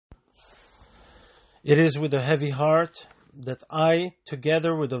It is with a heavy heart that I,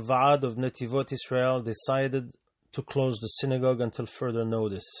 together with the Vaad of Netivot Israel, decided to close the synagogue until further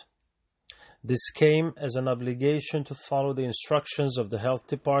notice. This came as an obligation to follow the instructions of the health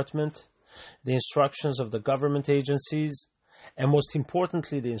department, the instructions of the government agencies, and most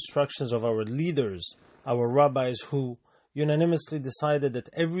importantly, the instructions of our leaders, our rabbis, who unanimously decided that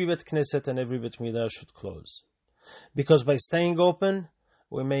every Bet Knesset and every Bet Midrash should close. Because by staying open,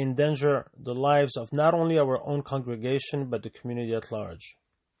 we may endanger the lives of not only our own congregation, but the community at large.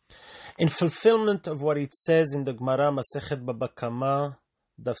 In fulfillment of what it says in the Gemara Masechet Baba Kama,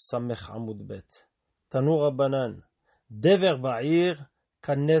 Daf Samech Amud Bet, Tanu Rabbanan, Dever Ba'ir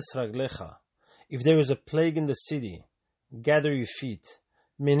Kanes Raglecha. If there is a plague in the city, gather your feet,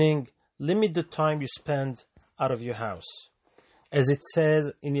 meaning limit the time you spend out of your house. As it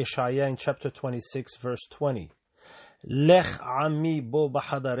says in Yeshaya in chapter 26, verse 20, Lech ami bo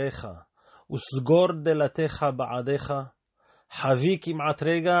b'hadarecha, usgor delatecha ba'adecha, havi kim'at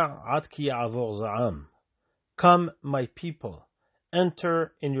rega ad ki ya'avor za'am. Come, my people,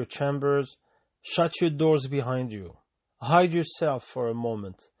 enter in your chambers, shut your doors behind you, hide yourself for a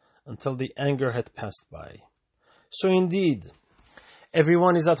moment until the anger had passed by. So indeed,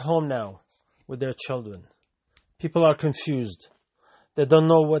 everyone is at home now with their children. People are confused. They don't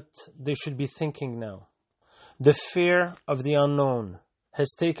know what they should be thinking now. The fear of the unknown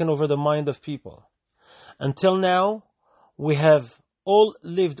has taken over the mind of people. Until now, we have all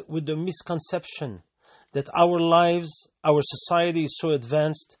lived with the misconception that our lives, our society is so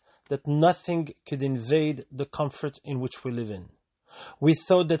advanced that nothing could invade the comfort in which we live in. We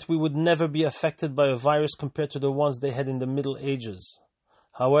thought that we would never be affected by a virus compared to the ones they had in the Middle Ages.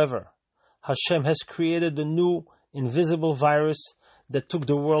 However, Hashem has created a new invisible virus that took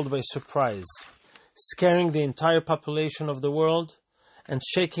the world by surprise, scaring the entire population of the world and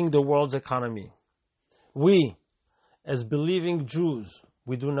shaking the world's economy. We, as believing Jews,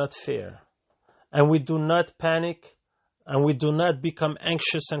 we do not fear, and we do not panic, and we do not become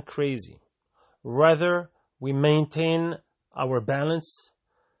anxious and crazy. Rather, we maintain our balance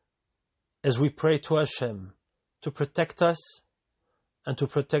as we pray to Hashem to protect us and to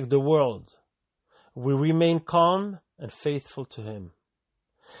protect the world. We remain calm and faithful to Him.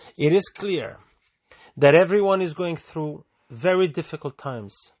 It is clear that everyone is going through very difficult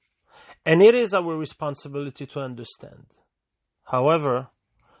times, and it is our responsibility to understand. However,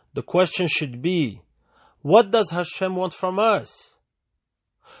 the question should be, what does Hashem want from us?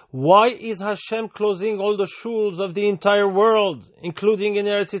 Why is Hashem closing all the shuls of the entire world, including in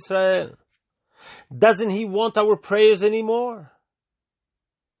Eretz Israel? Doesn't He want our prayers anymore?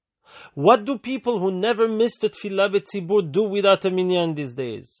 What do people who never missed a tefillah b'tzibur do without a minyan these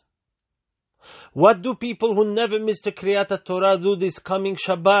days? What do people who never missed a Kriyat Torah do this coming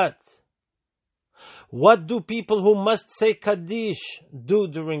Shabbat? What do people who must say Kaddish do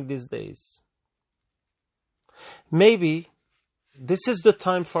during these days? Maybe this is the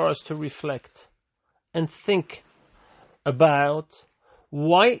time for us to reflect and think about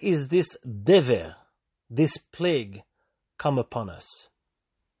why is this dever, this plague, come upon us.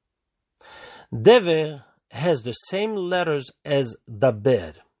 Dever has the same letters as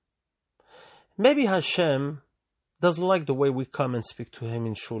daber. Maybe Hashem doesn't like the way we come and speak to Him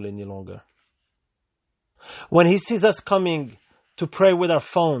in shul any longer. When He sees us coming to pray with our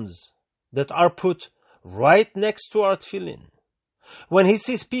phones that are put right next to our tefillin, when He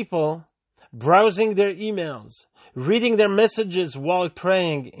sees people browsing their emails, reading their messages while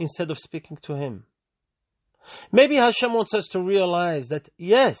praying instead of speaking to Him, maybe Hashem wants us to realize that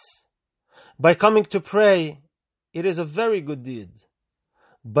yes, by coming to pray, it is a very good deed,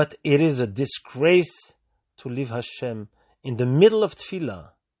 but it is a disgrace to leave Hashem in the middle of tefillah,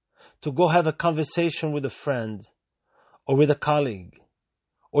 to go have a conversation with a friend, or with a colleague,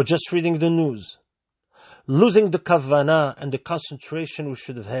 or just reading the news, losing the kavanah and the concentration we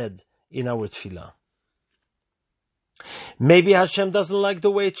should have had in our tefillah. Maybe Hashem doesn't like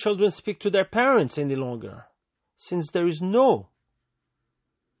the way children speak to their parents any longer, since there is no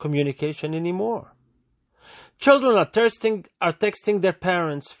communication anymore. Children are texting their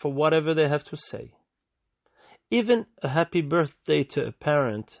parents for whatever they have to say. Even a happy birthday to a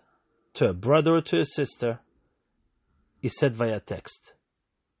parent, to a brother or to a sister, is said via text.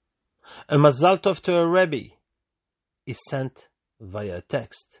 A mazal tov to a rebbe is sent via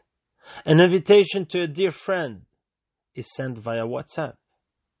text. An invitation to a dear friend is sent via WhatsApp.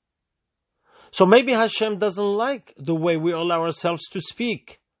 So maybe Hashem doesn't like the way we allow ourselves to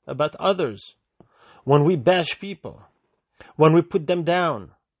speak about others, when we bash people, when we put them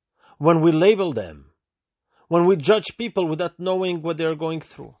down, when we label them, when we judge people without knowing what they are going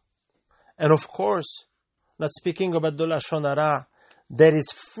through. And of course, not speaking about the Lashon Hara that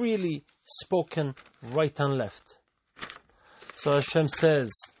is freely spoken right and left. So Hashem says,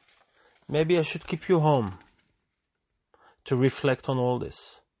 maybe I should keep you home to reflect on all this.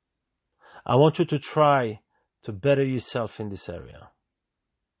 I want you to try to better yourself in this area.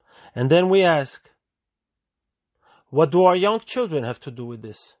 And then we ask, what do our young children have to do with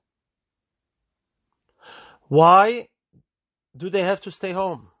this? Why do they have to stay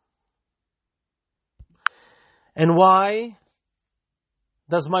home? And why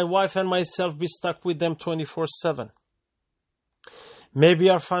does my wife and myself be stuck with them 24/7? Maybe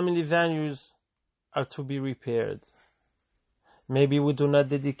our family values are to be repaired. Maybe we do not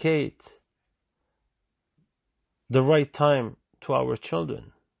dedicate the right time to our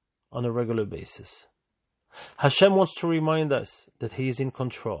children on a regular basis. Hashem wants to remind us that He is in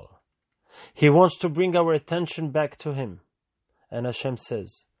control. He wants to bring our attention back to Him. And Hashem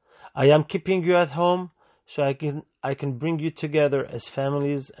says, I am keeping you at home so I can bring you together as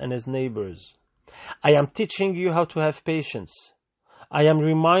families and as neighbors. I am teaching you how to have patience. I am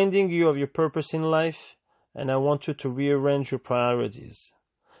reminding you of your purpose in life, and I want you to rearrange your priorities.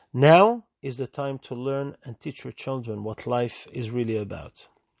 Now is the time to learn and teach your children what life is really about.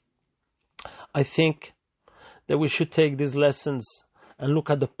 I think that we should take these lessons and look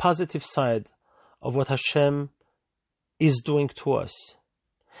at the positive side of what Hashem is doing to us.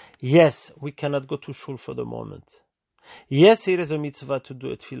 Yes, we cannot go to shul for the moment. Yes, it is a mitzvah to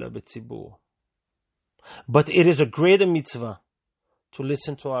do a tefillah b'tzibur. But it is a greater mitzvah to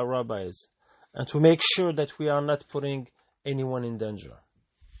listen to our rabbis and to make sure that we are not putting anyone in danger.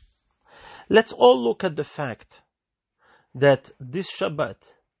 Let's all look at the fact that this Shabbat,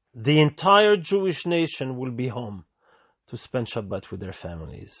 the entire Jewish nation will be home to spend Shabbat with their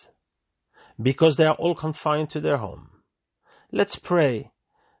families, because they are all confined to their home. Let's pray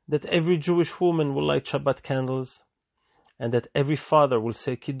that every Jewish woman will light Shabbat candles, and that every father will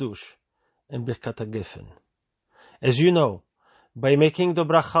say Kiddush and Birkat HaGefen. As you know, by making the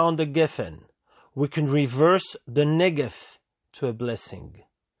bracha on the Gefen, we can reverse the Negef to a blessing.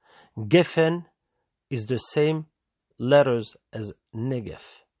 Gefen is the same letters as Negef.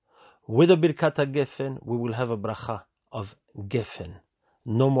 With the Birkat HaGefen, we will have a bracha of Gefen,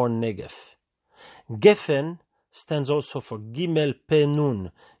 no more Negef. Gefen stands also for Gimel Pe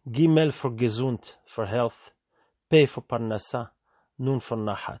Nun, Gimel for Gesund, for health, Pe for Parnasa, Nun for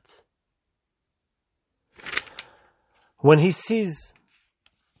Nahat. When he sees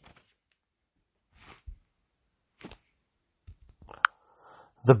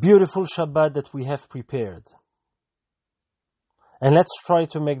the beautiful Shabbat that we have prepared, and let's try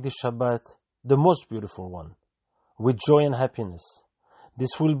to make this Shabbat the most beautiful one, with joy and happiness.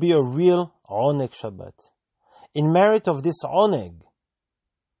 This will be a real Oneg Shabbat. In merit of this Oneg,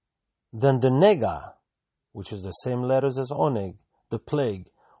 then the Nega, which is the same letters as Oneg, the plague,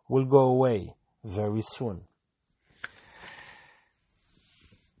 will go away very soon.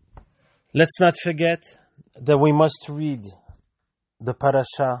 Let's not forget that we must read the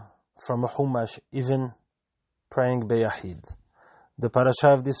parasha from a Chumash, even praying Beyahid. The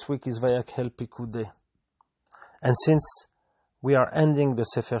parasha of this week is Vayakhel Pikudeh. And since we are ending the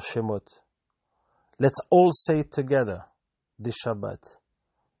Sefer Shemot, let's all say it together this Shabbat.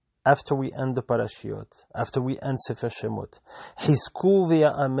 After we end the parashiot, after we end Sefer Shemot, Chizku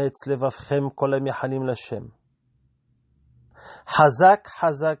v'ya'ametz levavchem kol ha'michalim l'Hashem. Hazak,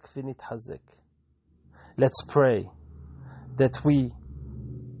 hazak v'nitchazek. Let's pray that we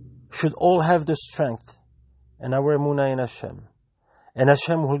should all have the strength and our emunah in Hashem. And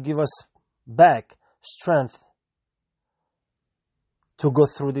Hashem will give us back strength to go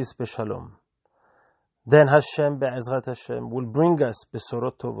through this b'shalom. Then Hashem, be'ezrat Hashem, will bring us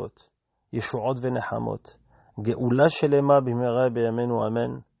besorot tovot, yeshuot v'nechamot, geula shelema b'mera b'yamenu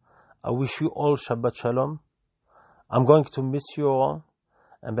amen. I wish you all Shabbat Shalom. I'm going to miss you all,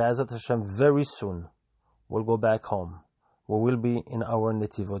 and be'ezrat Hashem, very soon we'll go back home. We will be in our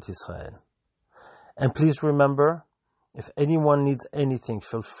Netivot Israel. And please remember, if anyone needs anything,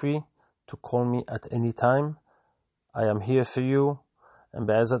 feel free to call me at any time. I am here for you, and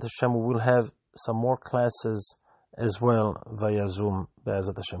be'ezrat Hashem, we will have some more classes as well via Zoom.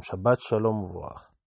 Be'ezrat Hashem. Shabbat Shalom U'Vuach.